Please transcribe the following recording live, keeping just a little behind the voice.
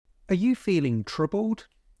Are you feeling troubled?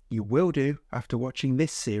 You will do after watching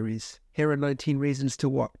this series. Here are 19 reasons to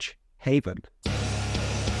watch Haven.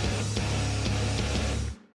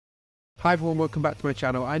 Hi everyone, welcome back to my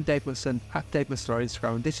channel. I'm Dave Musson at Dave Musson on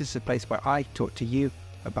Instagram, and this is the place where I talk to you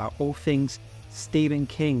about all things Stephen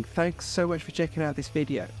King. Thanks so much for checking out this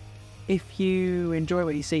video. If you enjoy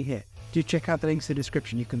what you see here, do check out the links in the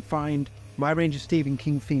description. You can find my range of Stephen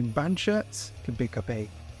King themed band shirts. You can pick up a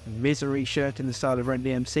Misery shirt in the style of Rent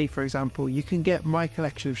the MC, for example. You can get my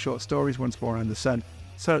collection of short stories, Once More Around the Sun,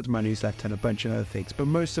 sign up to my newsletter and a bunch of other things. But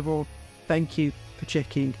most of all, thank you for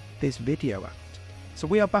checking this video out. So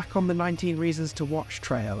we are back on the 19 Reasons to Watch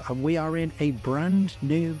trail, and we are in a brand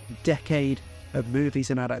new decade of movies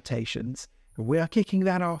and adaptations. And we are kicking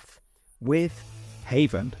that off with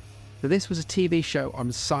Haven. So this was a TV show on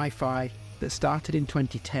SyFy that started in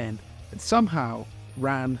 2010 and somehow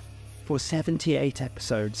ran for 78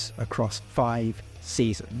 episodes across 5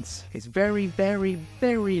 seasons. It's very, very,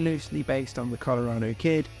 very loosely based on the Colorado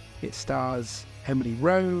Kid. It stars Emily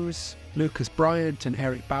Rose, Lucas Bryant and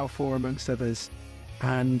Eric Balfour amongst others.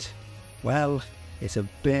 And, well, it's a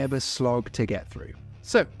bit of a slog to get through.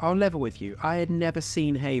 So, I'll level with you. I had never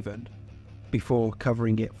seen Haven before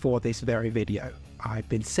covering it for this very video. I'd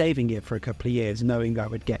been saving it for a couple of years, knowing I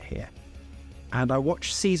would get here. And I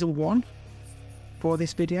watched season 1 for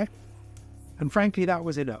this video. And frankly, that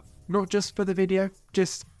was enough. Not just for the video,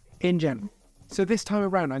 just in general. So this time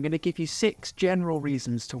around, I'm going to give you 6 general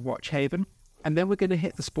reasons to watch Haven. And then we're going to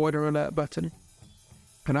hit the spoiler alert button.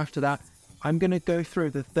 And after that, I'm going to go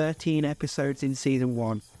through the 13 episodes in season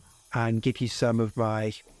 1 and give you some of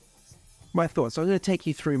my thoughts. So I'm going to take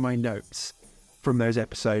you through my notes from those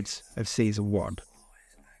episodes of season 1.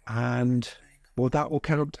 And, well, that will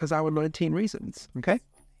count as our 19 reasons, okay?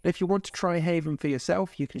 If you want to try Haven for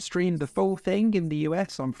yourself, you can stream the full thing in the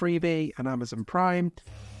US on Freevee and Amazon Prime.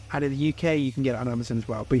 And in the UK, you can get it on Amazon as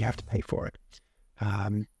well, but you have to pay for it.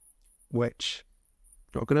 Which,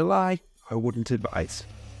 not going to lie, I wouldn't advise.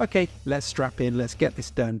 Okay, let's strap in, let's get this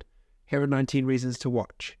done. Here are 19 reasons to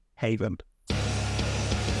watch Haven.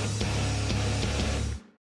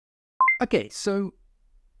 Okay, so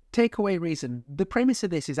takeaway reason. The premise of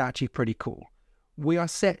this is actually pretty cool. We are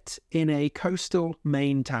set in a coastal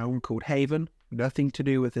Maine town called Haven. Nothing to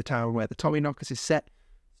do with the town where the Tommyknockers is set,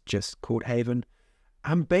 just called Haven.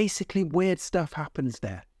 And basically weird stuff happens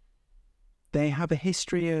there. They have a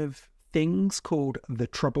history of things called the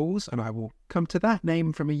Troubles, and I will come to that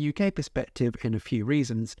name from a UK perspective in a few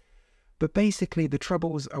reasons. But basically the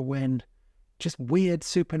Troubles are when just weird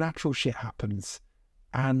supernatural shit happens.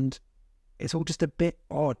 And it's all just a bit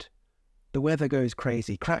odd. The weather goes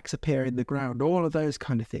crazy, cracks appear in the ground, all of those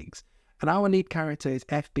kind of things. And our lead character is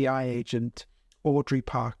FBI agent Audrey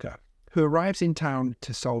Parker, who arrives in town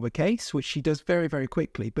to solve a case, which she does very, very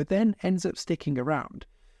quickly, but then ends up sticking around.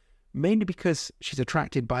 Mainly because she's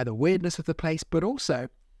attracted by the weirdness of the place, but also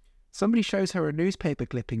somebody shows her a newspaper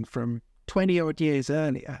clipping from 20-odd years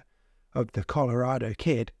earlier of the Colorado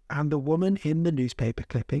Kid, and the woman in the newspaper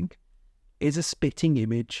clipping is a spitting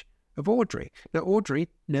image of Audrey. Now, Audrey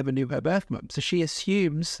never knew her birth mum, so she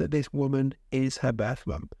assumes that this woman is her birth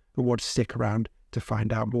mum and wants to stick around to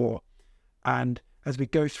find out more. And as we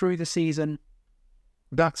go through the season,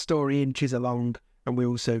 that story inches along, and we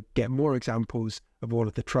also get more examples of all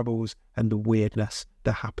of the troubles and the weirdness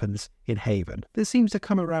that happens in Haven. This seems to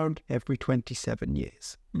come around every 27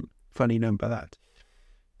 years. Funny number, that.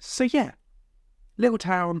 So yeah, little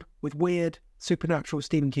town with weird supernatural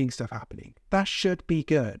Stephen King stuff happening. That should be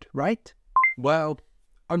good, right? Well,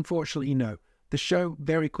 unfortunately, no. The show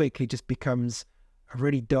very quickly just becomes a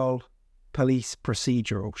really dull police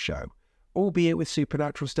procedural show, albeit with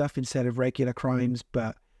supernatural stuff instead of regular crimes,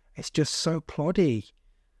 but it's just so ploddy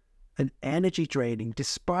and energy draining,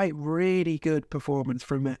 despite really good performance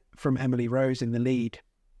from Emily Rose in the lead.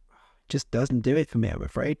 Just doesn't do it for me, I'm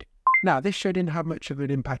afraid. Now, this show didn't have much of an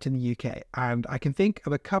impact in the UK, and I can think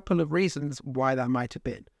of a couple of reasons why that might have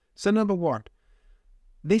been. So number 1,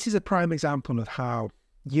 this is a prime example of how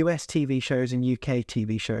US TV shows and UK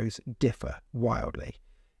TV shows differ wildly.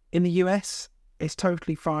 In the US, it's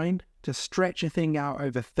totally fine to stretch a thing out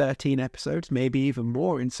over 13 episodes, maybe even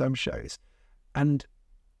more in some shows. And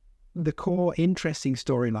the core interesting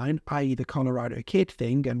storyline, i.e. the Colorado Kid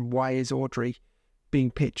thing and why is Audrey being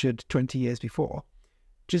pictured 20 years before,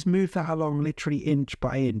 just move that along literally inch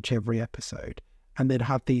by inch every episode, and then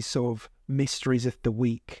have these sort of mysteries of the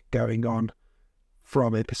week going on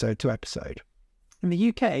from episode to episode. In the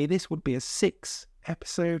UK, this would be a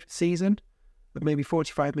 6-episode season, with maybe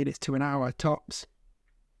 45 minutes to an hour tops,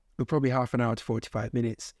 or probably half an hour to 45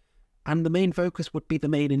 minutes. and the main focus would be the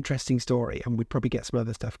main interesting story, and we'd probably get some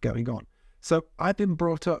other stuff going on. So I've been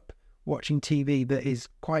brought up watching TV that is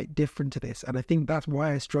quite different to this, and I think that's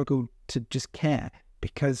why I struggled to just care,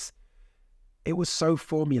 because it was so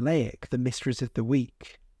formulaic, the mysteries of the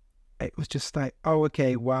week. It was just like, oh,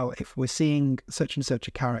 okay, well, if we're seeing such and such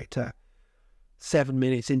a character 7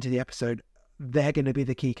 minutes into the episode, they're going to be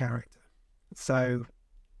the key character. So,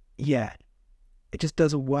 yeah, it just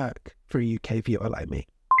doesn't work for a UK viewer like me.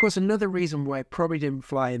 Of course, another reason why it probably didn't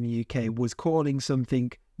fly in the UK was calling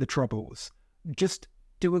something the Troubles. Just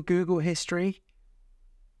do a Google history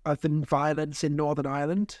of the violence in Northern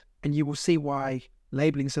Ireland, and you will see why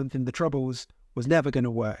labelling something the Troubles was never going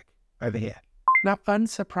to work over here. Now,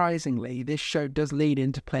 unsurprisingly, this show does lead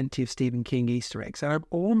into plenty of Stephen King Easter eggs, and I'm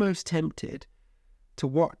almost tempted to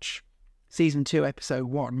watch Season 2, Episode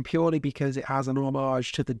 1, purely because it has an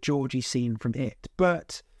homage to the Georgie scene from It.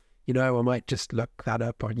 But, you know, I might just look that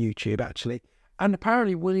up on YouTube, actually. And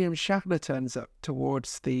apparently William Shatner turns up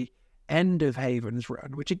towards the end of Haven's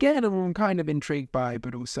run, which, again, I'm kind of intrigued by,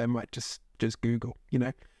 but also might just Google, you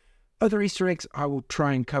know. Other Easter eggs I will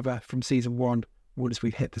try and cover from Season 1 once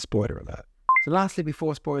we've hit the spoiler alert. So lastly,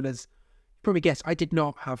 before spoilers, you probably guess I did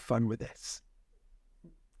not have fun with this.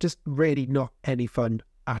 Just really not any fun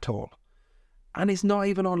at all. And it's not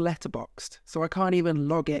even on Letterboxd, so I can't even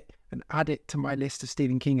log it and add it to my list of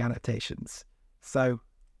Stephen King adaptations. So,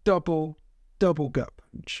 double gut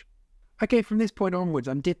punch. Okay, from this point onwards,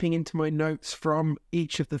 I'm dipping into my notes from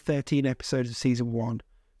each of the 13 episodes of Season 1.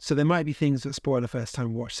 So there might be things that spoil the first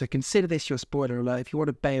time watch, so consider this your spoiler alert. If you want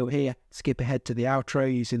to bail here, skip ahead to the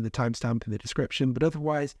outro using the timestamp in the description, but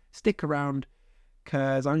otherwise, stick around,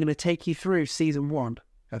 because I'm going to take you through Season 1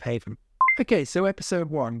 of Haven. Okay, so Episode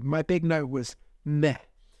 1, my big note was meh.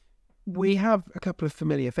 We have a couple of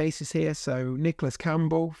familiar faces here, so Nicholas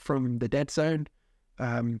Campbell from The Dead Zone,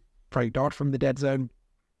 Frank Dodd from The Dead Zone,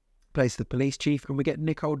 plays the police chief, and we get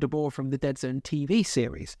Nicole DeBoer from the Dead Zone TV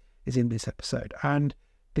series is in this episode, and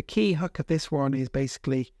the key hook of this one is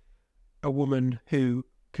basically a woman who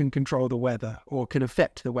can control the weather or can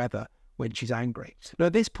affect the weather when she's angry. Now,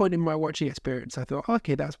 at this point in my watching experience, I thought,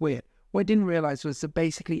 okay, that's weird. What I didn't realise was that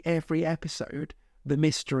basically every episode, the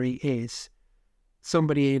mystery is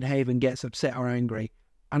somebody in Haven gets upset or angry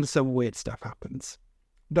and some weird stuff happens.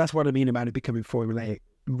 That's what I mean about it becoming formulaic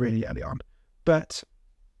really early on. But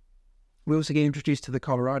we also get introduced to the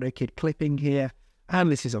Colorado Kid clipping here, and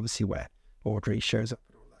this is obviously where Audrey shows up.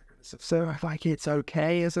 So like it's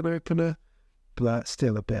okay as an opener, but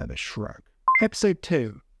still a bit of a shrug. Episode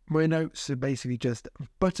 2, my notes are basically just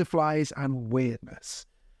butterflies and weirdness.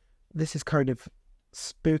 This is kind of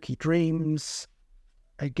spooky dreams.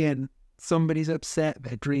 Again, somebody's upset,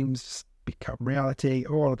 their dreams become reality,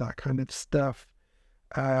 all of that kind of stuff.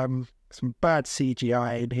 Some bad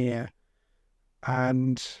CGI in here.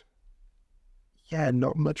 And yeah,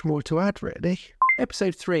 not much more to add really.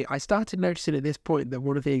 Episode 3, I started noticing at this point that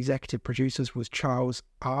one of the executive producers was Charles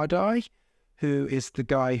Ardai, who is the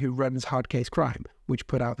guy who runs Hard Case Crime, which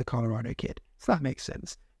put out The Colorado Kid. So that makes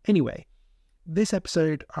sense. Anyway, this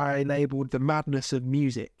episode I labelled The Madness of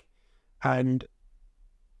Music, and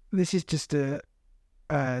this is just a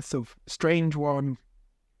sort of strange one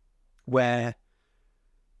where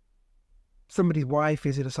somebody's wife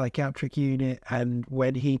is in a psychiatric unit, and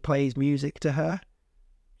when he plays music to her,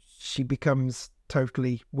 she becomes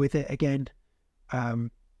totally with it again,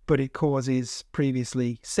 but it causes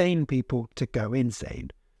previously sane people to go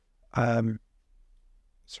insane.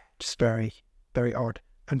 Just very, very odd,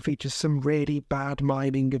 and features some really bad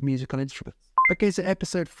miming of musical instruments. Okay, so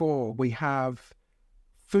episode 4, we have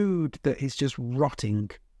food that is just rotting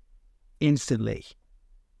instantly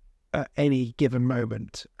at any given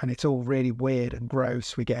moment, and it's all really weird and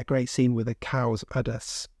gross. We get a great scene with a cow's udder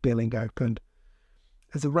spilling open.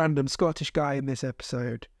 There's a random Scottish guy in this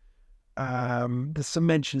episode. There's some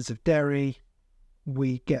mentions of Derry.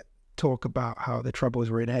 We get talk about how the Troubles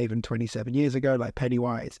were in Haven 27 years ago, like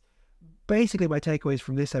Pennywise. Basically, my takeaways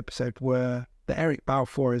from this episode were that Eric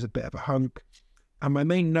Balfour is a bit of a hunk. And my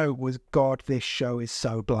main note was, God, this show is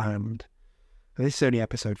so bland. And this is only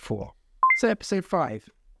episode 4. So episode 5,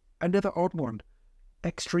 another odd one.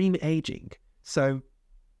 Extreme aging. So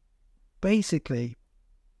basically,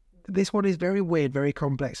 this one is very weird, very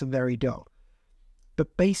complex, and very dull.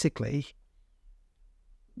 But basically,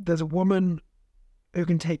 there's a woman who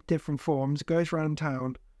can take different forms, goes around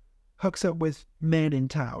town, hooks up with men in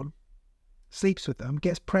town, sleeps with them,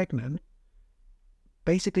 gets pregnant,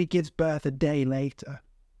 basically gives birth a day later.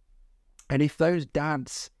 And if those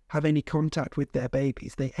dads have any contact with their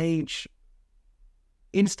babies, they age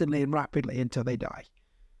instantly and rapidly until they die.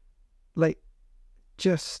 Like,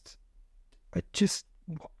 just Just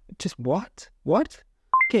what? What?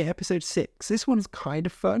 Okay, episode 6. This one's kind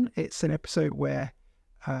of fun. It's an episode where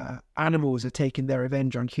animals are taking their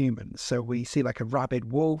revenge on humans. So we see like a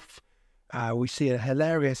rabid wolf. We see a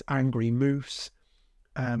hilarious angry moose.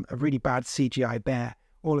 A really bad CGI bear,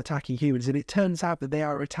 all attacking humans. And it turns out that they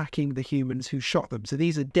are attacking the humans who shot them. So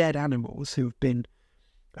these are dead animals who've been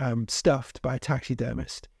stuffed by a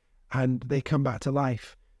taxidermist. And they come back to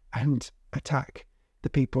life and attack the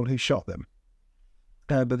people who shot them.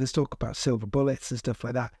 But there's talk about silver bullets and stuff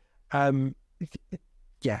like that.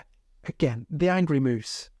 Yeah, again, the angry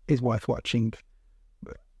moose is worth watching,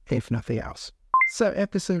 if nothing else. So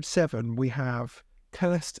episode 7, we have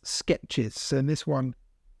cursed sketches. So in this one,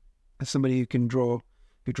 somebody who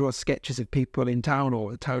draws sketches of people in town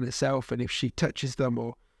or the town itself, and if she touches them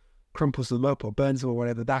or crumples them up or burns them or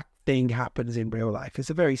whatever, that thing happens in real life. It's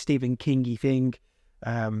a very Stephen King-y thing.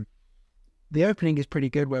 The opening is pretty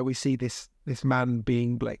good, where we see this man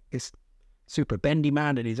being like this super bendy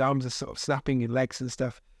man, and his arms are sort of snapping, his legs and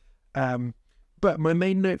stuff. But my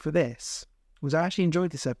main note for this was I actually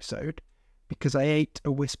enjoyed this episode because I ate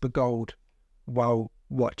a wisp of gold while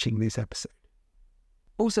watching this episode.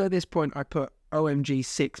 Also at this point, I put OMG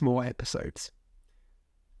 6 more episodes.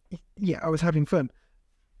 Yeah, I was having fun.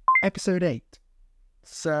 Episode 8.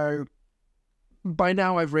 So by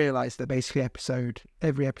now I've realised that basically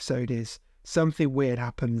every episode is something weird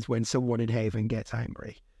happens when someone in Haven gets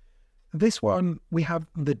angry. This one, we have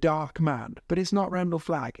the Dark Man, but it's not Randall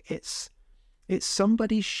Flagg. It's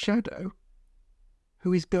somebody's shadow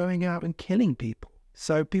who is going out and killing people.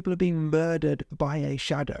 So people are being murdered by a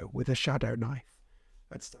shadow with a shadow knife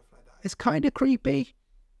and stuff like that. It's kind of creepy.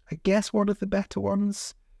 I guess one of the better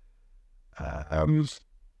ones.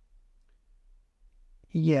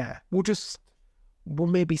 Yeah, we'll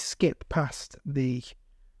maybe skip past the...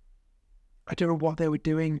 I don't know what they were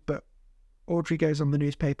doing, but Audrey goes on the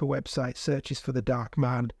newspaper website, searches for the Dark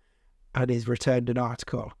Man, and is returned an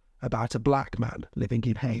article about a black man living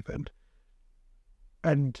in Haven.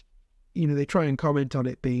 And, they try and comment on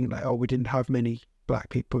it being like, oh, we didn't have many black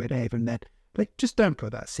people in Haven then. Like, just don't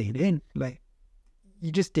put that scene in. Like,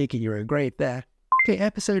 you're just digging your own grave there. Okay,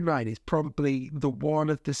 episode 9 is probably the one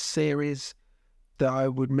of the series that I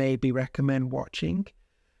would maybe recommend watching.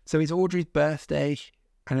 So it's Audrey's birthday,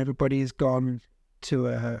 and everybody has gone to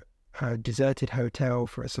a deserted hotel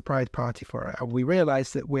for a surprise party for her. And we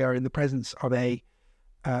realise that we are in the presence of a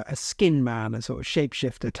skin man, a sort of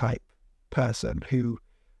shapeshifter type person who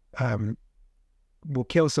will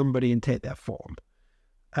kill somebody and take their form.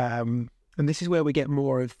 And this is where we get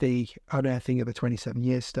more of the unearthing of the 27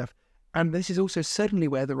 years stuff. And this is also suddenly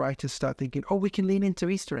where the writers start thinking, oh, we can lean into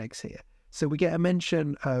Easter eggs here. So we get a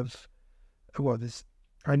mention of,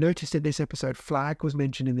 I noticed in this episode, Flagg was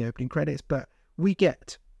mentioned in the opening credits, but we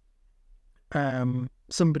get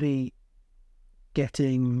somebody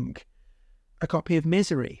getting a copy of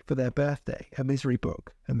Misery for their birthday, a Misery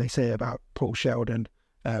book. And they say about Paul Sheldon,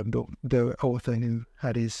 the author who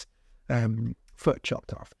had his foot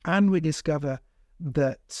chopped off. And we discover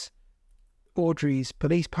that Audrey's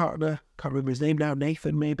police partner, can't remember his name now,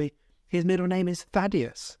 Nathan maybe, his middle name is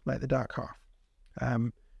Thaddeus, like the Dark Half.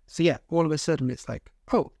 So yeah, all of a sudden it's like,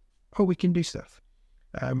 oh, we can do stuff.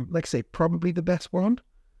 Like I say, probably the best one.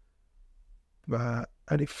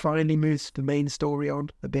 And it finally moves the main story on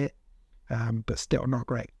a bit, but still not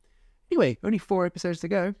great. Anyway, only 4 episodes to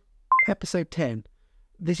go. Episode 10.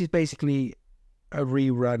 This is basically a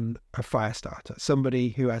rerun of Firestarter. Somebody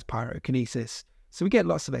who has pyrokinesis. So we get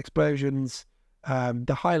lots of explosions.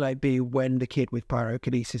 The highlight being when the kid with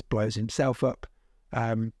pyrokinesis blows himself up.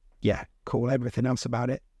 Yeah, cool. Everything else about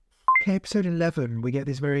it. Okay, episode 11. We get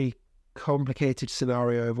this very complicated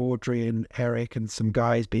scenario of Audrey and Eric and some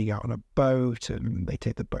guys being out on a boat, and they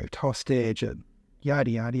take the boat hostage and yada,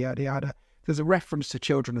 yada, yada, yada. There's a reference to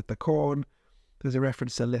Children of the Corn. There's a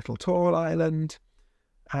reference to Little Tall Island.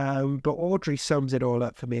 But Audrey sums it all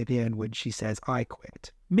up for me at the end when she says, I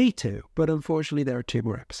quit. Me too, but unfortunately there are 2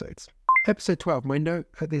 more episodes. Episode 12, my note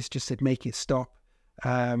at this just said, make it stop.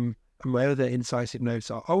 And my other incisive notes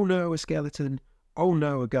are, oh no, a skeleton. Oh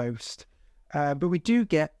no, a ghost. But we do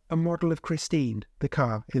get a model of Christine, the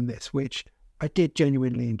car, in this, which I did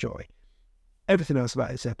genuinely enjoy. Everything else about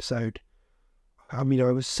this episode, I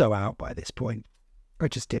was so out by this point. I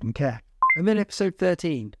just didn't care. And then episode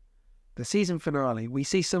 13, the season finale, we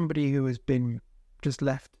see somebody who has been just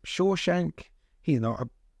left Shawshank. He's not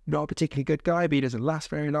a particularly good guy, but he doesn't last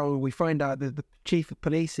very long. We find out that the chief of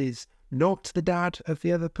police is not the dad of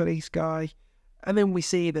the other police guy. And then we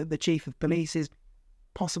see that the chief of police is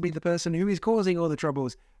possibly the person who is causing all the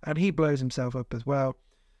troubles, and he blows himself up as well.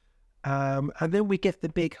 And then we get the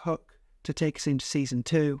big hook to take us into season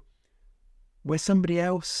 2, where somebody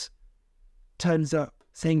else turns up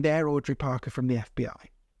saying they're Audrey Parker from the FBI,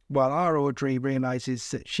 while our Audrey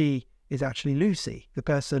realises that she is actually Lucy, the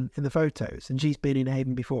person in the photos, and she's been in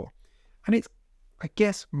Haven before. And it's, I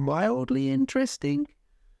guess, mildly interesting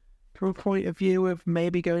from a point of view of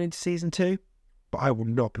maybe going into season 2, but I will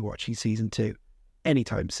not be watching season 2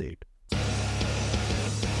 anytime soon.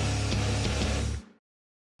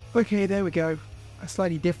 Okay, there we go. A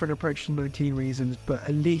slightly different approach to 19 Reasons, but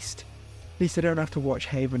at least I don't have to watch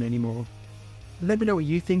Haven anymore. Let me know what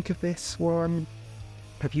you think of this one.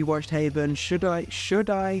 Have you watched Haven? Should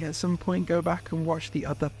I at some point go back and watch the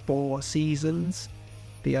other 4 seasons?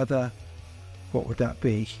 The other, what would that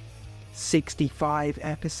be? 65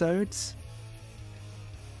 episodes?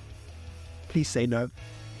 Please say no.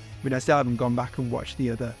 I mean, I still haven't gone back and watched the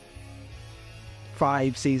other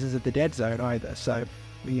 5 seasons of The Dead Zone either, so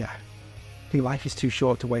yeah. I think life is too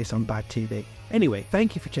short to waste on bad TV. Anyway,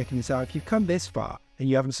 thank you for checking this out. If you've come this far and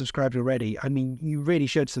you haven't subscribed already, I mean, you really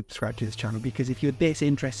should subscribe to this channel, because if you're this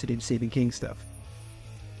interested in Stephen King stuff,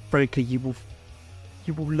 frankly, you will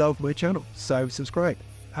love my channel, so subscribe.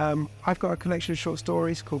 I've got a collection of short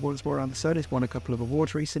stories called Once More Around the Sun. It's won a couple of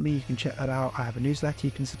awards recently. You can check that out. I have a newsletter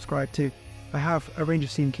you can subscribe to. I have a range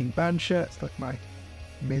of Stephen King band shirts, like my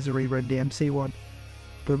Misery Run DMC one.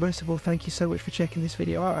 But most of all, thank you so much for checking this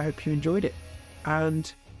video out. I hope you enjoyed it.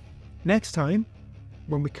 And next time,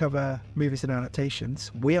 when we cover movies and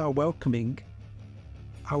adaptations, we are welcoming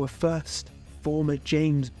our first former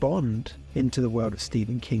James Bond into the world of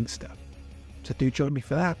Stephen King stuff. So do join me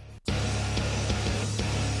for that.